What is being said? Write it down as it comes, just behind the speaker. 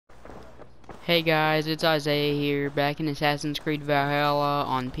Hey guys, it's Isaiah here, back in Assassin's Creed Valhalla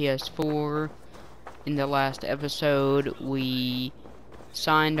on PS4. In the last episode, we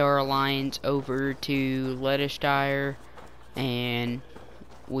signed our alliance over to Lettisteir, and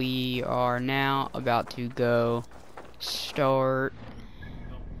we are now about to go start.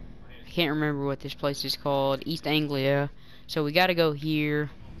 I can't remember what this place is called, East Anglia. So we gotta go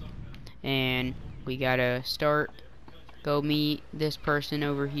here, and we gotta go meet this person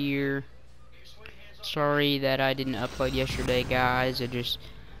over here. Sorry that I didn't upload yesterday, guys. I just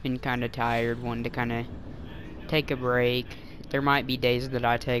been kind of tired, wanted to kind of take a break. There might be days that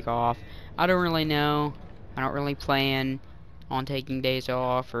I take off. I don't really know. I don't really plan on taking days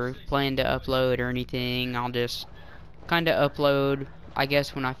off or plan to upload or anything. I'll just kind of upload, I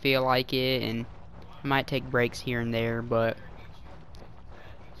guess, when I feel like it, and I might take breaks here and there, but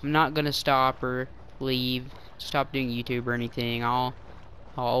I'm not gonna stop or stop doing YouTube or anything. I'll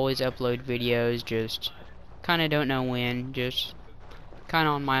always upload videos, just kinda don't know when, just kinda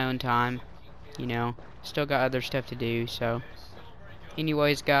on my own time, you know. Still got other stuff to do, so.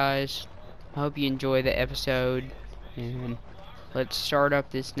 Anyways, guys, I hope you enjoy the episode, and let's start up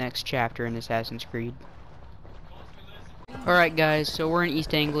this next chapter in Assassin's Creed. Alright guys, so we're in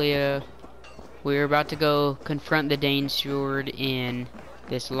East Anglia. We're about to go confront the Dane steward in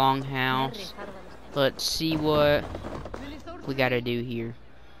this longhouse. Let's see what we gotta do here.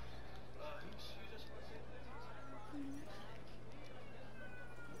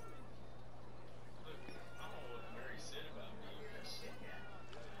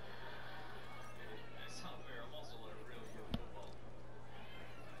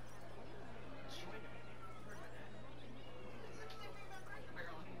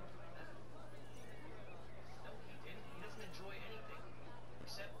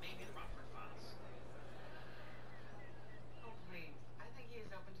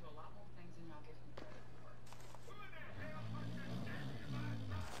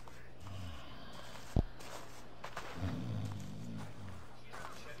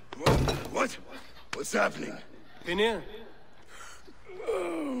 What? What's happening? In here?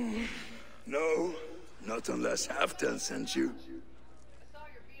 Oh, no, not unless Halfdan sent you.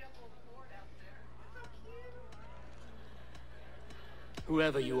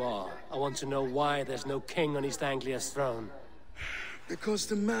 Whoever you are, I want to know why there's no king on East Anglia's throne. Because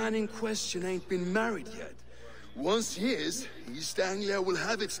the man in question ain't been married yet. Once he is, East Anglia will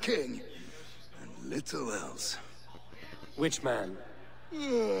have its king. And little else. Which man?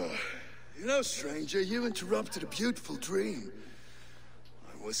 You know, stranger, you interrupted a beautiful dream.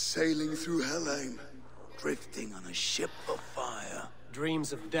 I was sailing through Helheim, drifting on a ship of fire.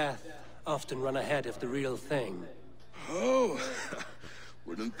 Dreams of death often run ahead of the real thing. Oh,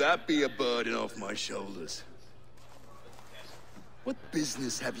 wouldn't that be a burden off my shoulders? What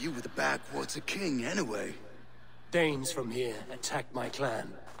business have you with the Backwater King, anyway? Danes from here attacked my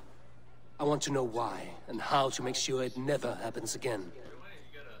clan. I want to know why, and how to make sure it never happens again.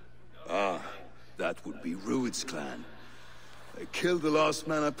 Ah, that would be Rued's clan. They killed the last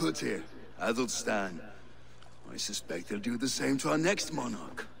man I put here, Adelstan. I suspect they'll do the same to our next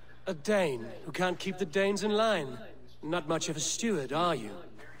monarch. A Dane who can't keep the Danes in line. Not much of a steward, are you?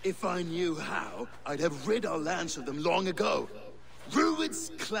 If I knew how, I'd have rid our lands of them long ago.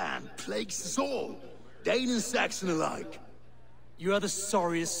 Rued's clan plagues us all, Dane and Saxon alike. You are the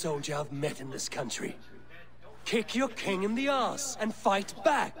sorriest soldier I've met in this country. Kick your king in the arse and fight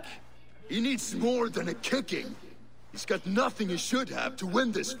back! He needs more than a kicking. He's got nothing he should have to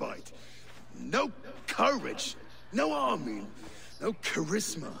win this fight. No courage, no army, no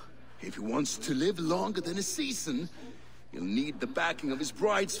charisma. If he wants to live longer than a season, he'll need the backing of his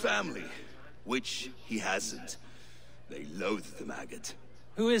bride's family, which he hasn't. They loathe the maggot.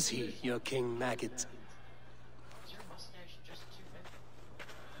 Who is he, your King Maggot?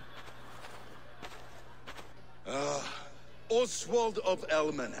 Oswald of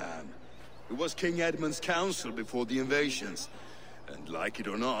Elmenham. He was King Edmund's counsel before the invasions. And like it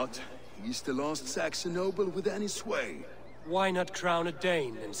or not, he's the last Saxon noble with any sway. Why not crown a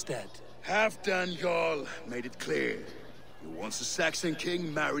Dane instead? Halfdan Jarl made it clear. He wants a Saxon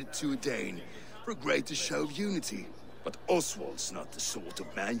king married to a Dane, for a greater show of unity. But Oswald's not the sort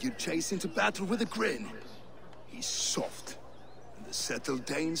of man you'd chase into battle with a grin. He's soft, and the settled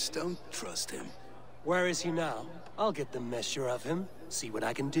Danes don't trust him. Where is he now? I'll get the measure of him, see what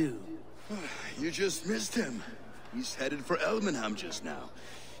I can do. You just missed him. He's headed for Elmenham just now,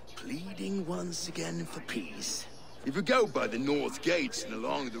 pleading once again for peace. If you go by the north gates and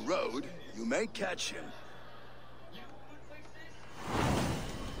along the road, you may catch him.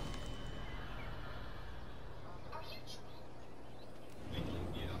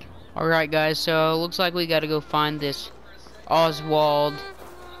 Alright guys, so looks like we gotta go find this Oswald.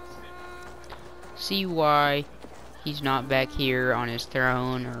 See why he's not back here on his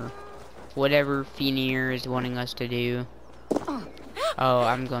throne or whatever Fenrir is wanting us to do. Oh,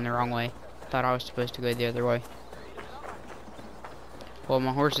 I'm going the wrong way. Thought I was supposed to go the other way. Well,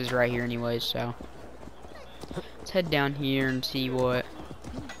 my horse is right here anyways, so let's head down here and see what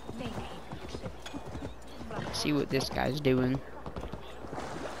this guy's doing.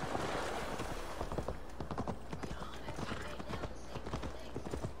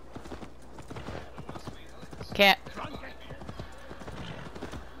 Cat.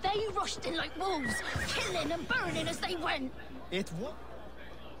 They rushed in like wolves, killing and burning as they went.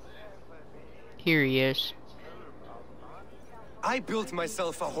 Here he is. I built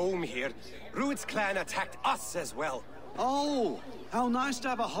myself a home here. Rued's clan attacked us as well. Oh, how nice to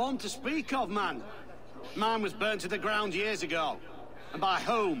have a home to speak of, man. Mine was burnt to the ground years ago. And by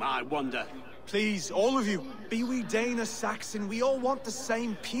whom, I wonder? Please, all of you, be we Dane or Saxon, we all want the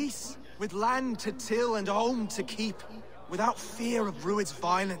same peace. With land to till and home to keep. Without fear of Rued's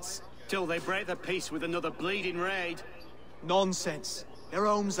violence. Till they break the peace with another bleeding raid. Nonsense. Their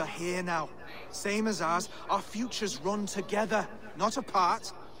homes are here now. Same as ours, our futures run together, not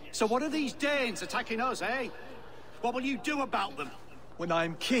apart. So what are these Danes attacking us, eh? What will you do about them? When I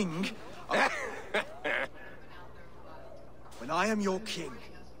am king, when I am your king,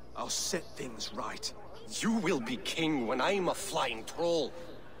 I'll set things right. You will be king when I'm a flying troll.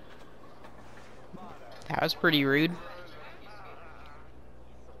 That was pretty rude.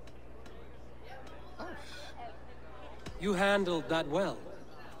 You handled that well.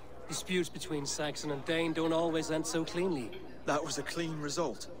 Disputes between Saxon and Dane don't always end so cleanly. That was a clean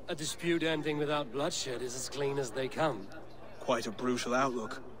result. A dispute ending without bloodshed is as clean as they come. Quite a brutal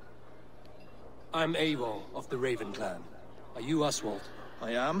outlook. I'm Eivor of the Raven clan. Are you Oswald?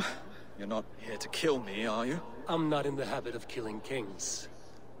 I am. You're not here to kill me, are you? I'm not in the habit of killing kings,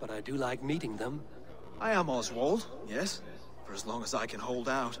 but I do like meeting them. I am Oswald, yes. For as long as I can hold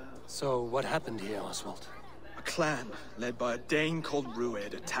out. So what happened here, Oswald? A clan, led by a Dane called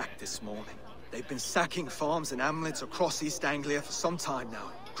Rued, attacked this morning. They've been sacking farms and hamlets across East Anglia for some time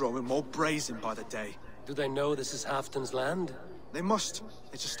now, growing more brazen by the day. Do they know this is Halfton's land? They must.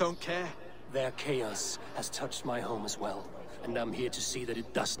 They just don't care. Their chaos has touched my home as well, and I'm here to see that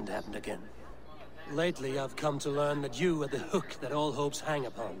it doesn't happen again. Lately, I've come to learn that you are the hook that all hopes hang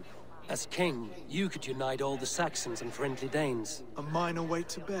upon. As king, you could unite all the Saxons and friendly Danes. A minor weight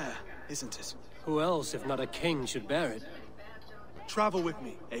to bear, isn't it? Who else, if not a king, should bear it? Travel with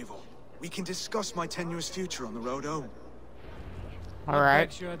me, Eivor. We can discuss my tenuous future on the road home. Alright.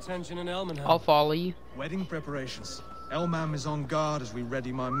 What your attention in Elmenham? I'll follow you. Wedding preparations. Elmam is on guard as we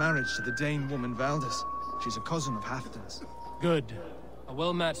ready my marriage to the Dane woman Valdis. She's a cousin of Halfton's. Good. A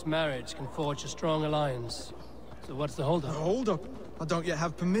well-matched marriage can forge a strong alliance. So what's the holdup? Hold up. I don't yet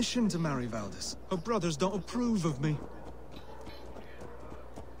have permission to marry Valdis. Her brothers don't approve of me.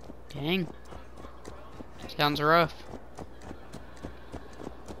 Dang. Sounds rough.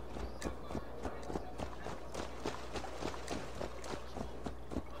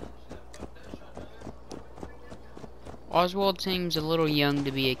 Oswald seems a little young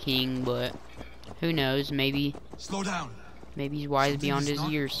to be a king, but who knows, maybe Slow down. he's wise beyond his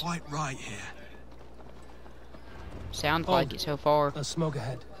years. Quite right here. Sounds like it so far. A smoke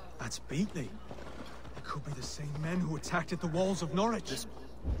ahead. That's Beatley. It could be the same men who attacked at the walls of Norwich.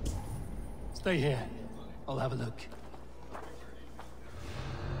 Stay here. I'll have a look.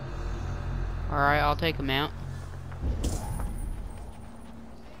 Alright, I'll take him out.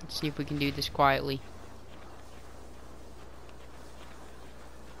 Let's see if we can do this quietly.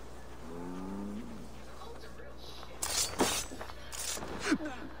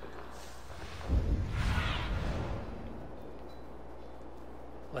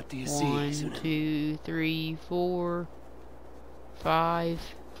 What do you see? 1, 2, 3, 4, 5.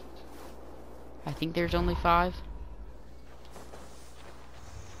 I think there's only 5.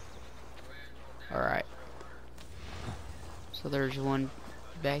 Alright. So there's one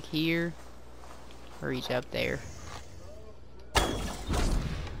back here. Or he's up there.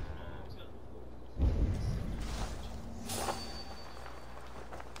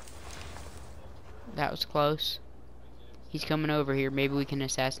 That was close. He's coming over here. Maybe we can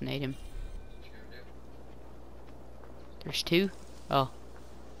assassinate him. There's 2? Oh.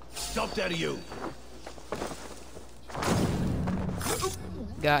 Stop that, you!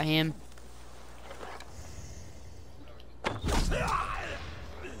 Got him.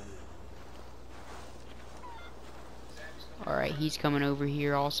 Alright, he's coming over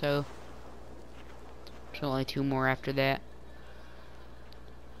here also. There's only 2 more after that.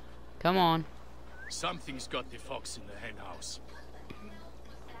 Come on. Something's got the fox in the henhouse.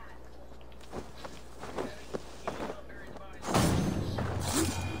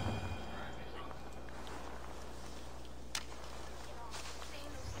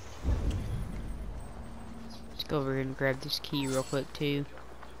 Let's go over here and grab this key real quick too.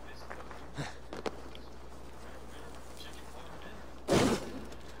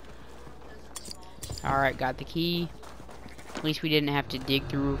 Alright, got the key. At least we didn't have to dig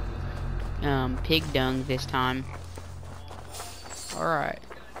through pig dung this time. Alright.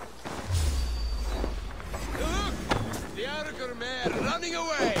 The Arger mare running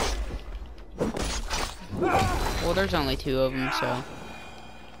away! Well, there's only 2 of them, so.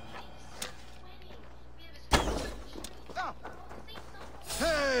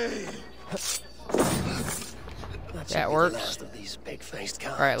 Hey! That works.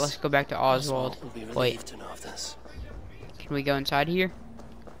 Alright, let's go back to Oswald. Wait. Can we go inside here?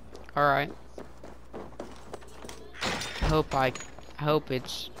 Alright. I hope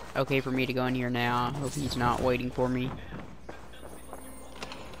it's okay for me to go in here now. I hope he's not waiting for me.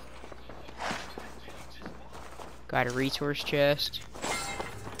 Got a resource chest.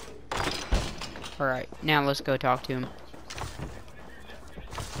 Alright, now let's go talk to him.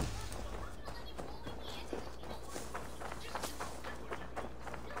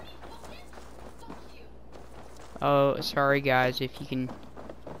 Oh, sorry guys if you can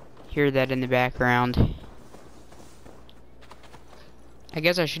hear that in the background. I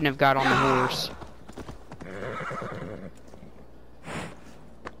guess I shouldn't have got on the horse.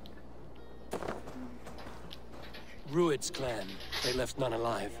 Rued's clan. They left none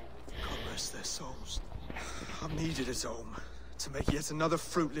alive. God rest their souls. I'm needed as home to make yet another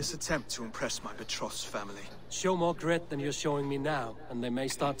fruitless attempt to impress my betrothed's family. Show more grit than you're showing me now, and they may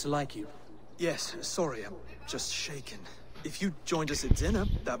start to like you. Yes, sorry, I'm just shaken. If you joined us at dinner,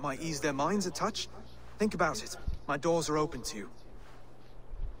 that might ease their minds a touch. Think about it. My doors are open to you.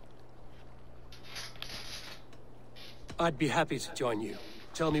 I'd be happy to join you.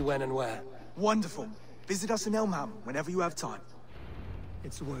 Tell me when and where. Wonderful. Visit us in Elmham whenever you have time.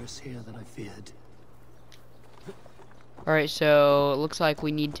 It's worse here than I feared. Alright, so it looks like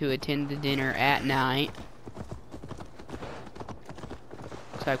we need to attend the dinner at night.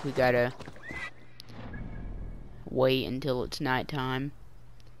 Looks like we gotta wait until it's nighttime.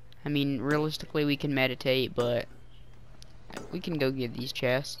 I mean, realistically we can meditate, but we can go get these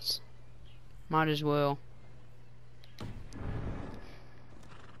chests. Might as well.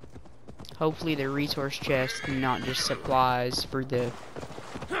 Hopefully they're resource chests and not just supplies for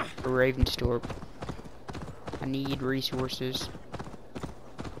Ravenstorp. I need resources.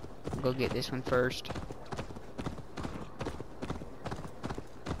 I'll go get this one first.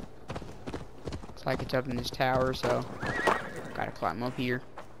 Looks like it's up in this tower, so gotta climb up here.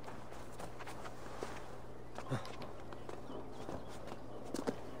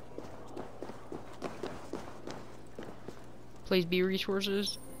 Please be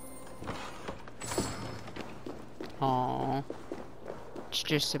resources. Aww. It's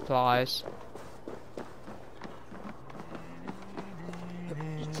just supplies.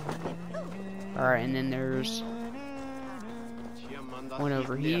 Alright, and then there's one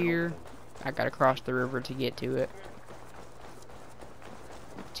over here. I gotta cross the river to get to it.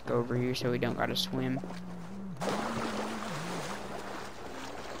 Let's go over here so we don't gotta swim.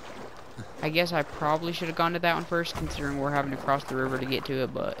 I guess I probably should have gone to that one first, considering we're having to cross the river to get to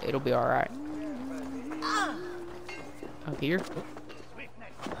it, but it'll be alright. Up here.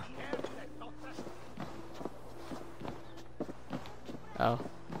 Oh.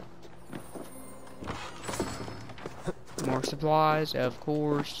 More supplies, of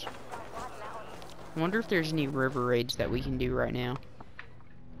course. I wonder if there's any river raids that we can do right now.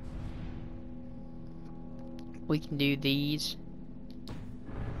 We can do these.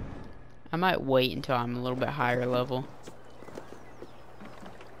 I might wait until I'm a little bit higher level.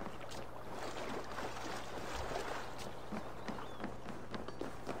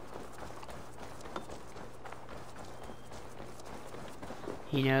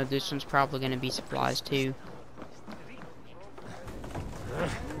 You know, this one's probably going to be supplies too.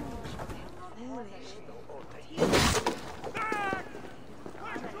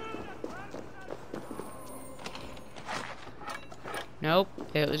 Nope,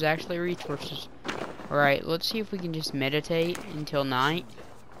 it was actually resources. Alright, let's see if we can just meditate until night.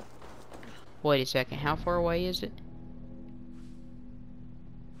 Wait a second, how far away is it?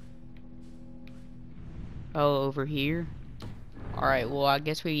 Oh, over here? Alright, well I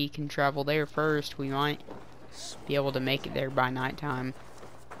guess we can travel there first. We might be able to make it there by nighttime.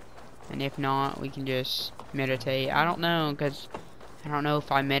 And if not, we can just meditate. I don't know, because I don't know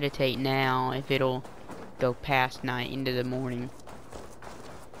if I meditate now, if it'll go past night into the morning.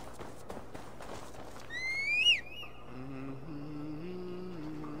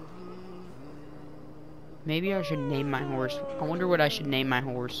 Maybe I should name my horse. I wonder what I should name my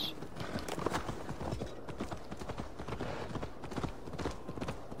horse.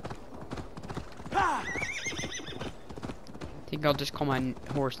 I think I'll just call my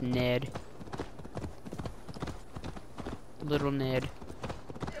horse Ned. Little Ned.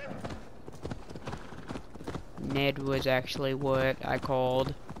 Ned was actually what I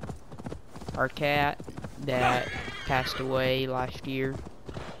called our cat that passed away last year.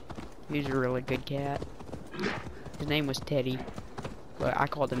 He was a really good cat. His name was Teddy, but I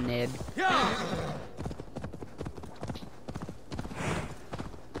called him Ned.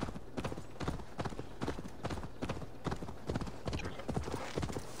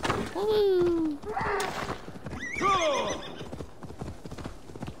 Woo!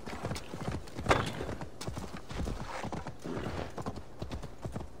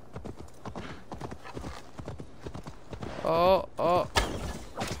 Oh.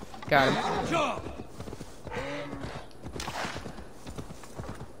 Got him.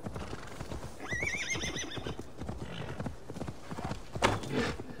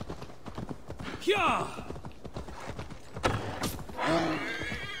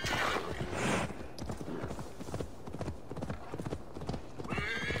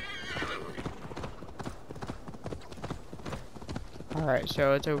 Alright,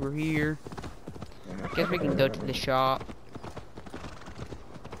 so it's over here. Guess we can go to the shop.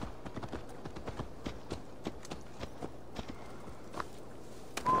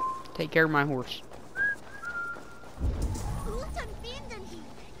 Take care of my horse.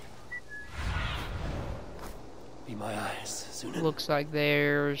 Be my eyes, soon. Looks like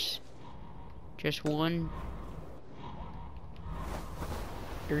there's just one.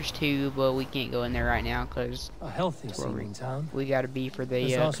 There's two, but we can't go in there right now because A healthy seeming town. we gotta be for the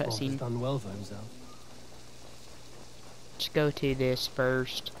This Oswald has cutscene. done well for himself. Let's go to this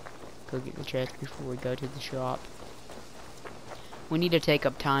first. Go get the chest before we go to the shop. We need to take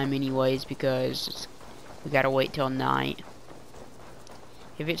up time anyways because we gotta wait till night.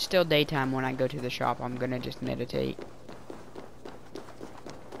 If it's still daytime when I go to the shop, I'm gonna just meditate.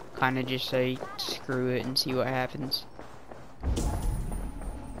 Kinda just say screw it and see what happens.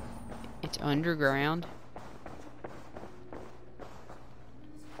 It's underground.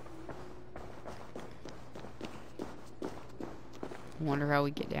 Wonder how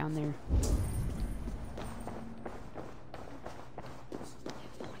we get down there.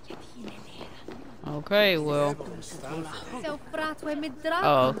 Okay, well.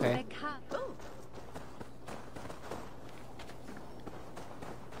 Oh, okay.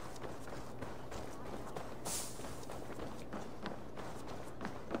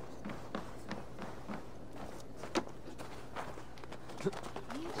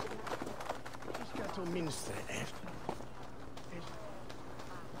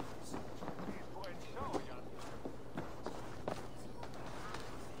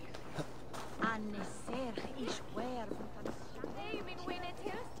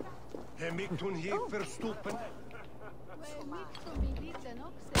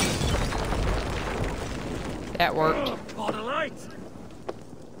 That worked.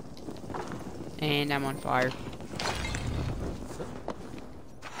 And I'm on fire.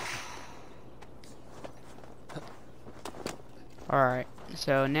 Alright,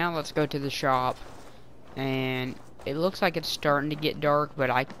 so now let's go to the shop. And it looks like it's starting to get dark, but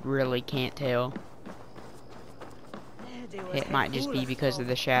I really can't tell. It might just be because of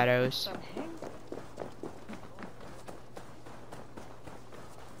the shadows.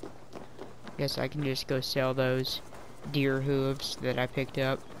 Guess I can just go sell those deer hooves that I picked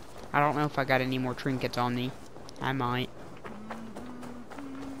up. I don't know if I got any more trinkets on me. I might.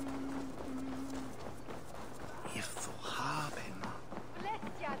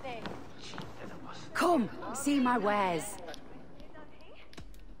 Come, see my wares.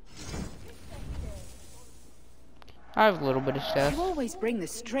 I have a little bit of stuff. You always bring the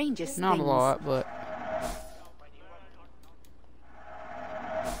strangest Not things. a lot, but...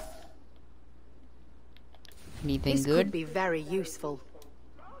 Anything This good? could be very useful.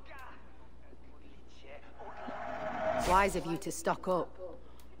 Wise of you to stock up.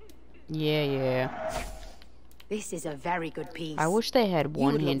 Yeah. This is a very good piece. I wish they had You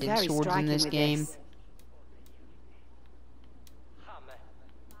would look one-handed very swords in striking this with game. this.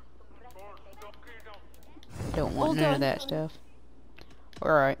 Don't want All none of done. that stuff.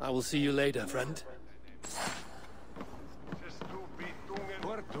 Alright. I will see you later, friend.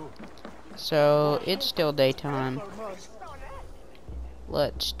 So, it's still daytime.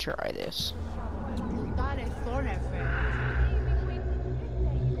 Let's try this.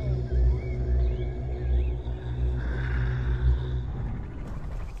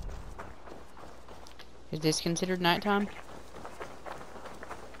 Is this considered nighttime?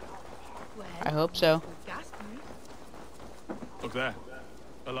 I hope so. Look there.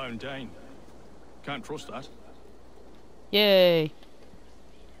 A lone Dane. Can't trust that. Yay!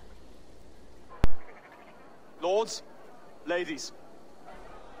 Lords, ladies.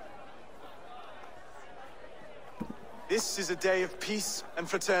 This is a day of peace and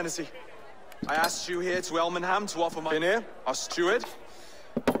fraternity. I asked you here to Elmenham to offer my dinner, our steward,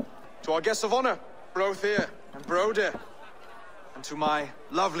 to our guests of honor, Brothier and Broder, and to my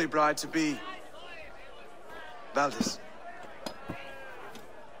lovely bride-to-be, Valdis.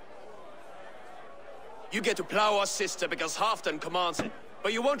 You get to plow our sister because Halfdan commands it.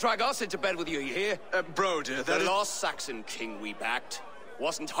 But you won't drag us into bed with you, you hear? Broder, The last Saxon king we backed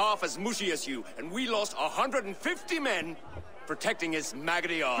wasn't half as mushy as you, and we lost 150 men protecting his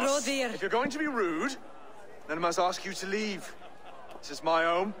maggoty arse. If you're going to be rude, then I must ask you to leave. This is my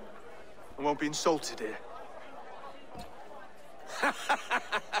home. I won't be insulted here.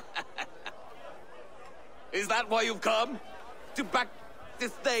 Is that why you've come? To back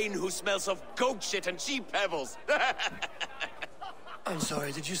this Thane who smells of goat shit and sheep pebbles? I'm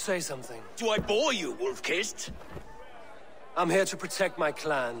sorry, did you say something? Do I bore you, wolf-kissed? I'm here to protect my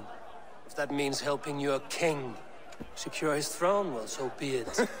clan. If that means helping your king secure his throne, well, so be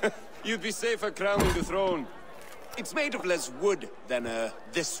it. You'd be safer crowning the throne. It's made of less wood than,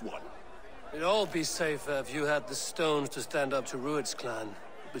 this one. It'd all be safer if you had the stones to stand up to Rued's clan.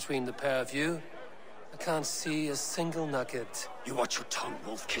 Between the pair of you, I can't see a single nugget. You watch your tongue,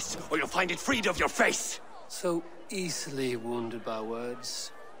 wolf-kissed, or you'll find it freed of your face! So easily wounded by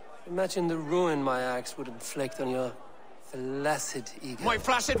words. Imagine the ruin my axe would inflict on your flaccid ego. My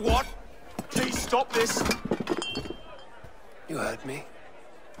flaccid what? Please stop this! You heard me.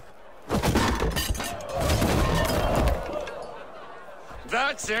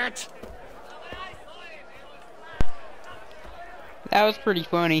 That's it! That was pretty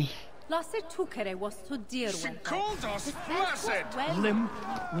funny. She called us flaccid! Limp,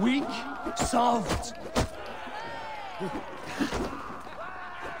 weak, soft.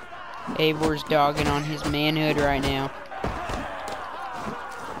 Eivor's dogging on his manhood right now.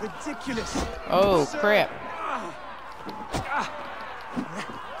 Ridiculous! Oh, crap.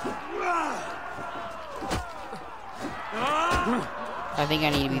 I think I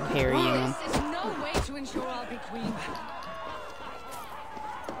need to be parrying him. There's no way to ensure I'll be queen.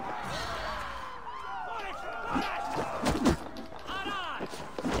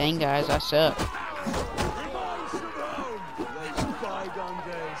 Dang, guys, I suck.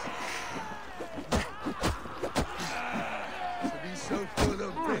 To be so full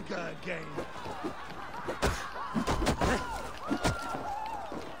of vigor again.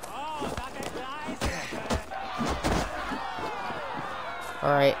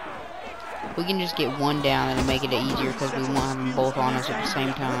 Alright. We can just get one down and make it easier because we won't have them both on us at the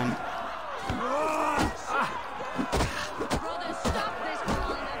same time.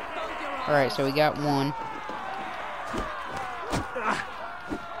 Alright, so we got one.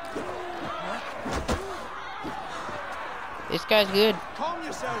 This guy's good. Calm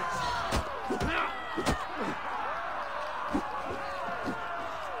yourselves!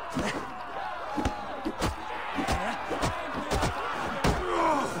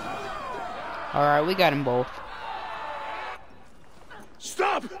 Alright, we got them both.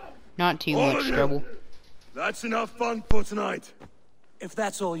 Stop! Not too All much of you. trouble. That's enough fun for tonight. If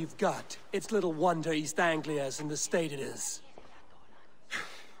that's all you've got, it's little wonder East Anglia's in the state it is.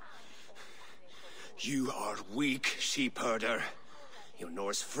 You are weak, sheep herder. Your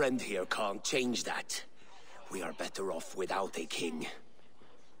Norse friend here can't change that. We are better off without a king.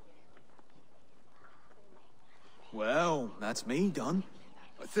 Well, that's me done.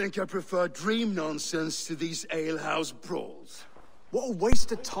 I think I prefer dream nonsense to these alehouse brawls. What a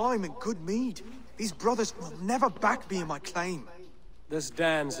waste of time and good mead. These brothers will never back me in my claim. This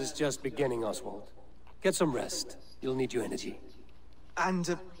dance is just beginning, Oswald. Get some rest. You'll need your energy.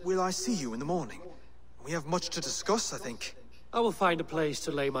 And will I see you in the morning? We have much to discuss, I think. I will find a place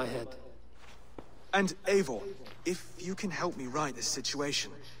to lay my head. And Eivor, if you can help me right this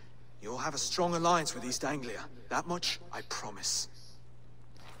situation, you'll have a strong alliance with East Anglia. That much, I promise.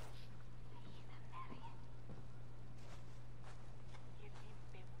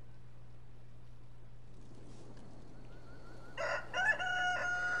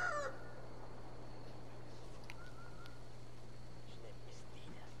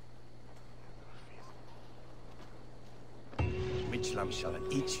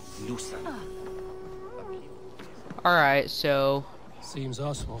 Alright, so Seems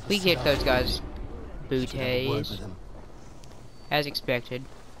Oswald. we kicked those guys' Should have a word with booties, him. as expected.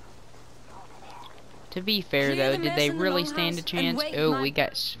 To be fair Clear though, the did mess they in the really stand a longhouse and chance? wait Oh, my- we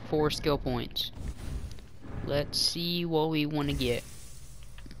got 4 skill points. Let's see what we want to get.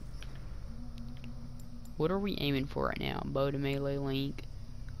 What are we aiming for right now? Bow to melee link,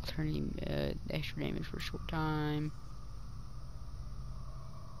 alternative extra damage for a short time.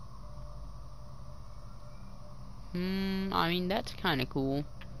 I mean that's kind of cool.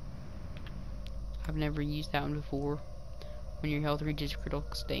 I've never used that one before. When your health reaches a critical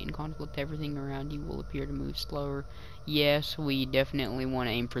state in conflict, everything around you will appear to move slower. Yes, we definitely want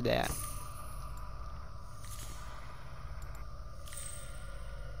to aim for that.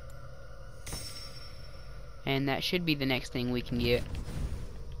 And that should be the next thing we can get.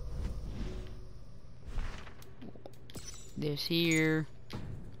 This here.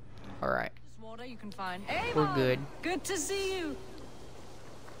 Alright. Water you can find. We're good. Good to see you.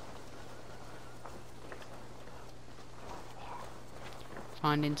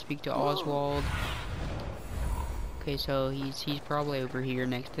 Find and speak to Oswald. Okay, so he's probably over here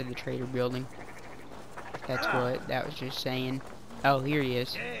next to the trader building. That's what that was just saying. Oh, here he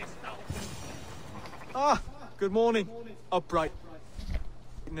is. Ah, good morning. Up bright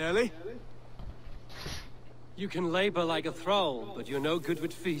and early. You can labor like a thrall, but you're no good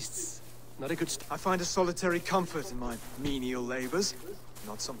with feasts. Not a good I find a solitary comfort in my menial labors.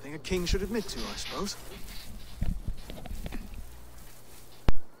 Not something a king should admit to, I suppose.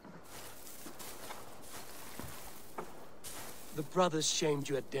 The brothers shamed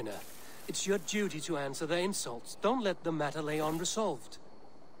you at dinner. It's your duty to answer their insults. Don't let the matter lay unresolved.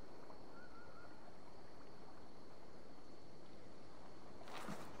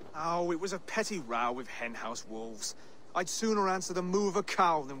 Oh, it was a petty row with henhouse wolves. I'd sooner answer the moo of a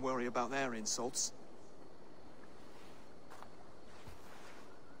cow than worry about their insults.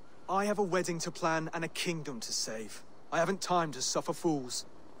 I have a wedding to plan and a kingdom to save. I haven't time to suffer fools.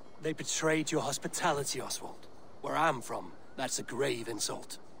 They betrayed your hospitality, Oswald. Where I'm from, that's a grave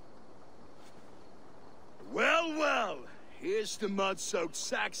insult. Well, well. Here's the mud-soaked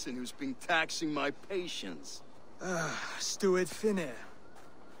Saxon who's been taxing my patience. Steward Finnair.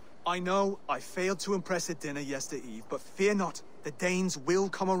 I know I failed to impress at dinner yesterday eve, but fear not, the Danes will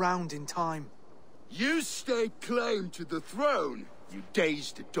come around in time. You stake claim to the throne, you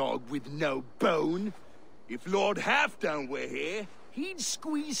dazed dog with no bone. If Lord Halfdown were here, he'd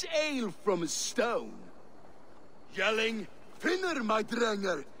squeeze ale from a stone. Yelling, Finner, my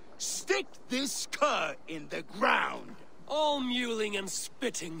drenger, stick this cur in the ground. All mewling and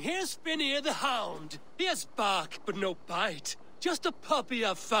spitting, here's Finnear the Hound. He has bark, but no bite. Just a puppy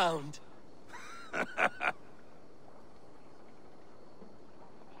I've found.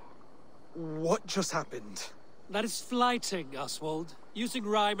 What just happened? That is flighting, Oswald. Using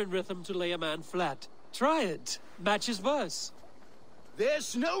rhyme and rhythm to lay a man flat. Try it. Match his verse.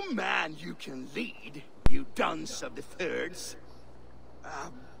 There's no man you can lead, you dunce of the thirds.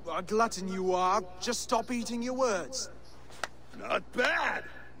 A glutton you are. Just stop eating your words. Not bad.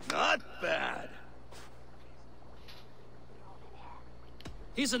 Not bad.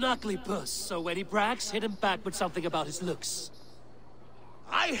 He's an ugly puss, so when he brags, hit him back with something about his looks.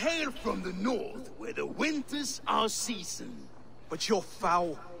 I hail from the north, where the winters are season. But you're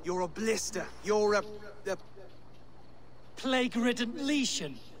foul. You're a blister. You're a... Plague-ridden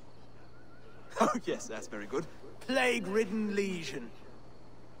lesion. Oh, yes, that's very good. Plague-ridden lesion.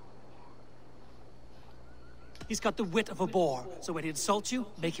 He's got the wit of a boar, so when he insults you,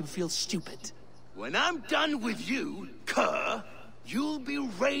 make him feel stupid. When I'm done with you, cur, you'll be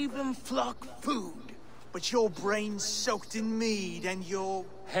raven flock food. But your brain's soaked in mead and your...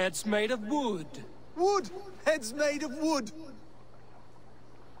 Head's made of wood. Wood! Head's made of wood!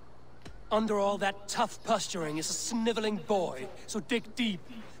 Under all that tough posturing is a sniveling boy, so dig deep.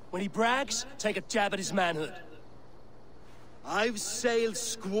 When he brags, take a jab at his manhood. I've sailed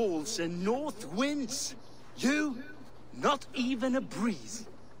squalls and north winds. You, not even a breeze.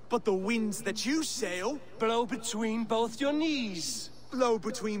 But the winds that you sail... Blow between both your knees. Blow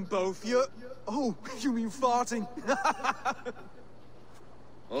between both your... Oh, you mean farting?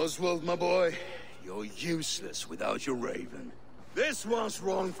 Oswald, my boy, you're useless without your raven. This one's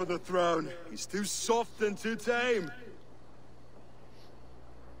wrong for the throne. He's too soft and too tame.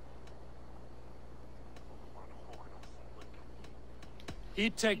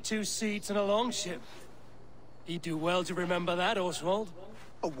 He'd take 2 seats in a longship. He'd do well to remember that, Oswald.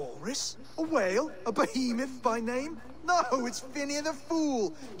 A walrus? A whale? A behemoth by name? No, it's Finnear the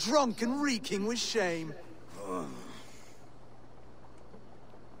Fool, drunk and reeking with shame.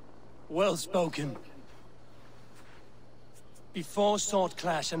 Well spoken. Before sword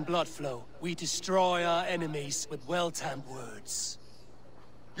clash and blood flow, we destroy our enemies with well-timed words.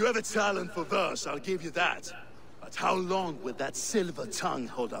 You have a talent for verse, I'll give you that. But how long will that silver tongue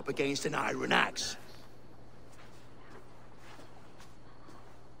hold up against an iron axe?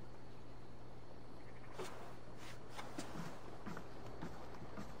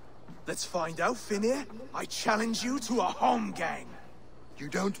 Let's find out, Finir. I challenge you to a home gang. You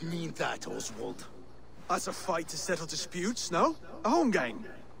don't mean that, Oswald. That's a fight to settle disputes, no? A home gang.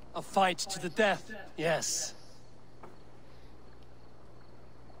 A fight to the death, yes.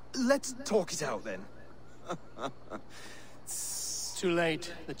 Let's talk it out, then. Too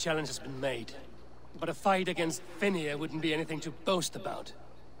late. The challenge has been made. But a fight against Finir wouldn't be anything to boast about.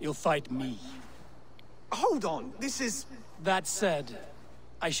 You'll fight me. Hold on, this is... That said,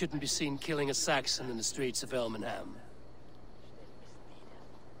 I shouldn't be seen killing a Saxon in the streets of Elmenham.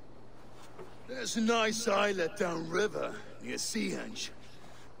 There's a nice islet downriver, near Seahenge.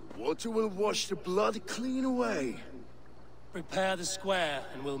 The water will wash the blood clean away. Prepare the square,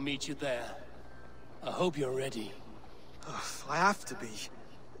 and we'll meet you there. I hope you're ready. I have to be.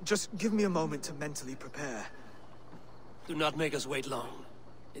 Just give me a moment to mentally prepare. Do not make us wait long.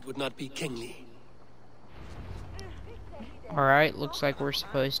 It would not be kingly. Alright, looks like we're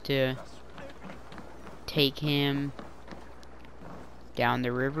supposed to take him down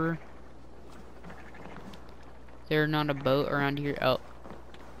the river. There's not a boat around here. Oh,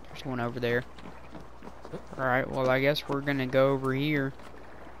 there's one over there. Alright, well I guess we're gonna go over here.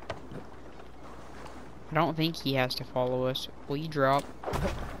 I don't think he has to follow us. Will you drop?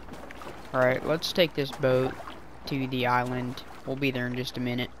 Alright, let's take this boat to the island. We'll be there in just a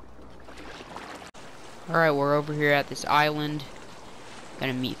minute. Alright, we're over here at this island.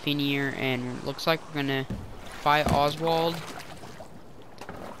 Gonna meet Finir, and looks like we're gonna fight Oswald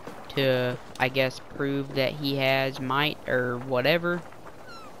to, I guess, prove that he has might or whatever.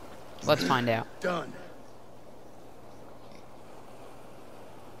 Let's find out. Done.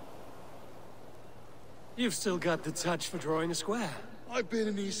 You've still got the touch for drawing a square. I've been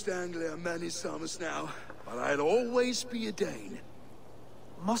in East Anglia many summers now, but I'll always be a Dane.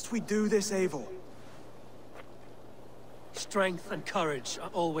 Must we do this, Eivor? Strength and courage are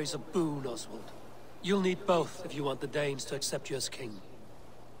always a boon, Oswald. You'll need both if you want the Danes to accept you as king.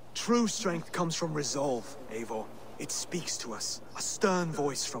 True strength comes from resolve, Eivor. It speaks to us. A stern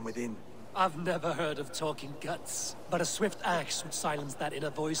voice from within. I've never heard of talking guts, but a swift axe would silence that inner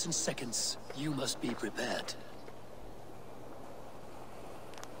voice in seconds. You must be prepared.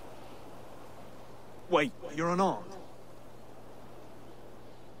 Wait, you're unarmed?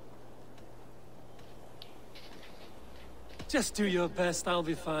 Just do your best, I'll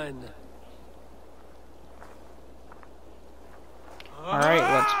be fine. Alright,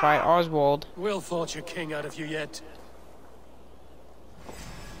 let's fight Oswald. We'll forge a king out of you yet.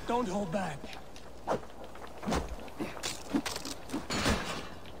 Don't hold back.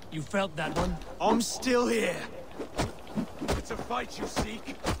 You felt that one? I'm still here. It's a fight you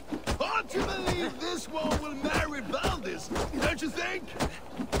seek. Hard to believe this one will marry Baldis, don't you think?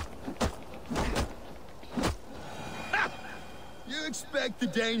 Ha! You expect the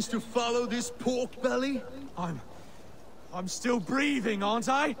Danes to follow this pork belly? I'm still breathing, aren't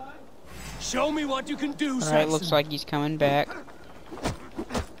I? Show me what you can do, Saxon. Alright, looks like he's coming back.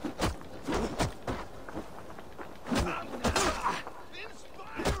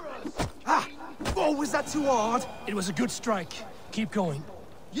 Oh, was that too hard? It was a good strike. Keep going.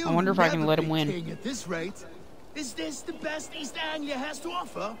 I wonder if I can let him win. King at this rate. Is this the best East Anglia has to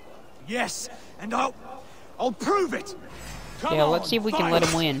offer? Yes, and I'll prove it. Come Yeah, on, let's see if we can let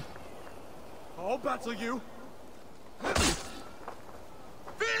him win. I'll battle you.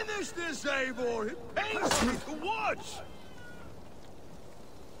 Finish this, Eivor! It pains me to watch!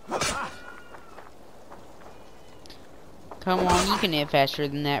 Come on, you can hit faster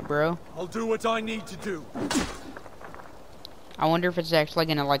than that, bro. I'll do what I need to do. I wonder if it's actually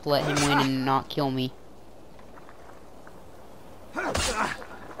gonna, like, let him win and not kill me. I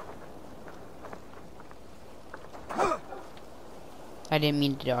didn't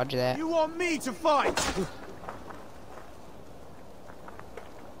mean to dodge that. You want me to fight?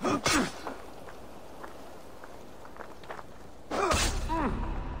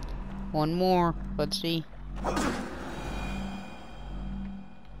 One more. Let's see.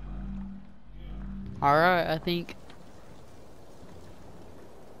 Alright, I think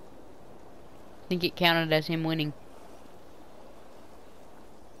it counted as him winning.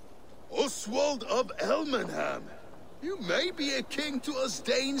 Oswald of Elmenham! You may be a king to us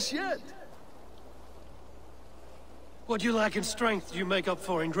Danes yet. What you lack in strength, you make up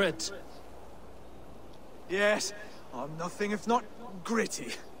for in grit. Yes, I'm nothing if not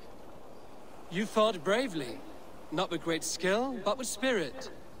gritty. You fought bravely. Not with great skill, but with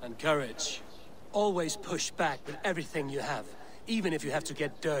spirit and courage. Always push back with everything you have, even if you have to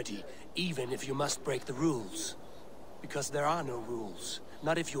get dirty, even if you must break the rules. Because there are no rules.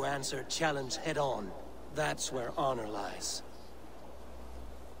 Not if you answer a challenge head on. That's where honor lies.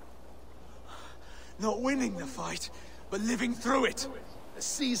 Not winning the fight, but living through it. A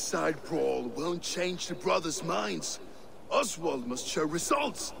seaside brawl won't change the brothers' minds. Oswald must show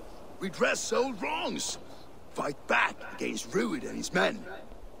results. Redress old wrongs. Fight back against Rued and his men.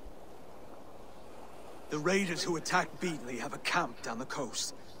 The raiders who attacked Beatley have a camp down the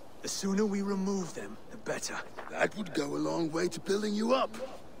coast. The sooner we remove them, the better. That would go a long way to building you up.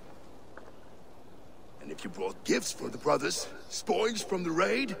 And if you brought gifts for the brothers, spoils from the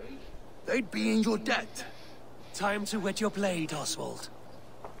raid, they'd be in your debt. Time to wet your blade, Oswald.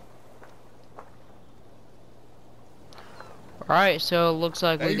 Alright, so it looks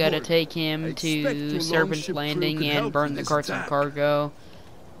like we gotta Eivor, take him to Serpent's Landing and burn the carts and cargo.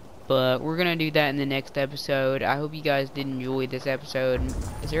 But we're gonna do that in the next episode. I hope you guys did enjoy this episode.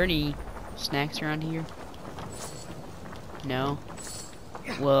 Is there any snacks around here? No?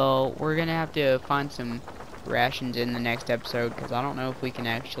 Well, we're gonna have to find some rations in the next episode, because I don't know if we can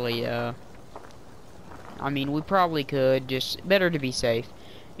actually, I mean, we probably could, just better to be safe.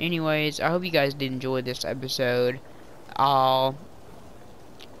 Anyways, I hope you guys did enjoy this episode.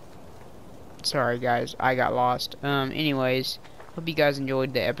 Sorry guys, I got lost. Anyways, hope you guys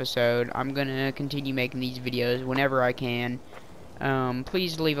enjoyed the episode. I'm gonna continue making these videos whenever I can.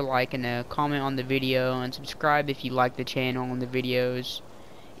 Please leave a like and a comment on the video, and subscribe if you like the channel and the videos.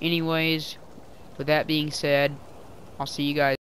 Anyways, with that being said, I'll see you guys